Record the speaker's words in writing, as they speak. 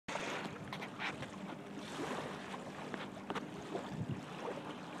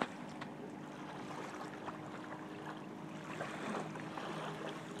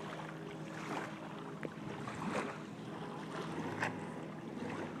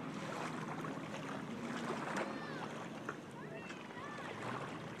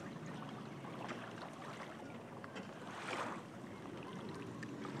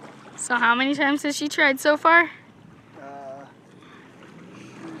So how many times has she tried so far?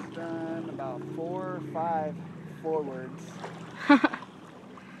 She's done about 4 or 5 forwards. And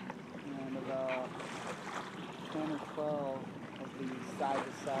about 10 or 12 of these side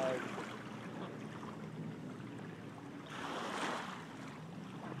to side.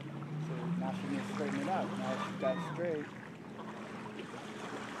 So now she needs to straighten it out. Now she's got it straight.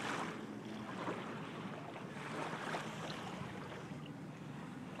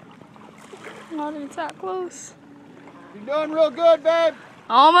 Not even that close. You're doing real good, babe.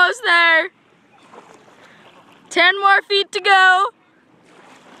 Almost there. 10 more feet to go.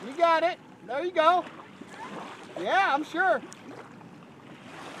 You got it. There you go. Yeah, I'm sure.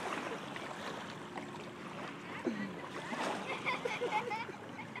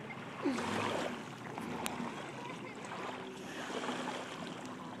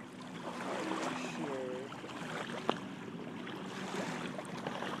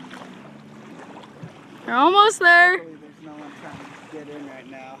 You're almost there. Hopefully there's no one trying to get in right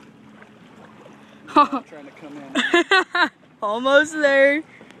now. No one trying to come in. Almost there.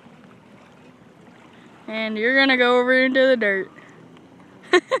 And you're gonna go over into the dirt.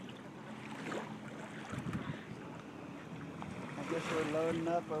 I guess we're loading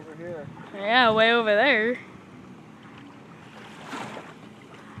up over here. Yeah, way over there.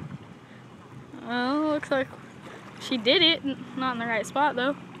 Oh, looks like she did it. Not in the right spot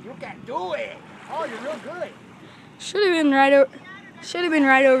though. You can do it. Oh, you're real good. Should have been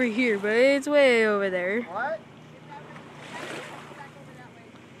right over here, but it's way over there. What?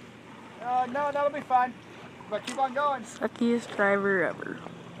 No, that'll be fine. But keep on going. Suckiest driver ever.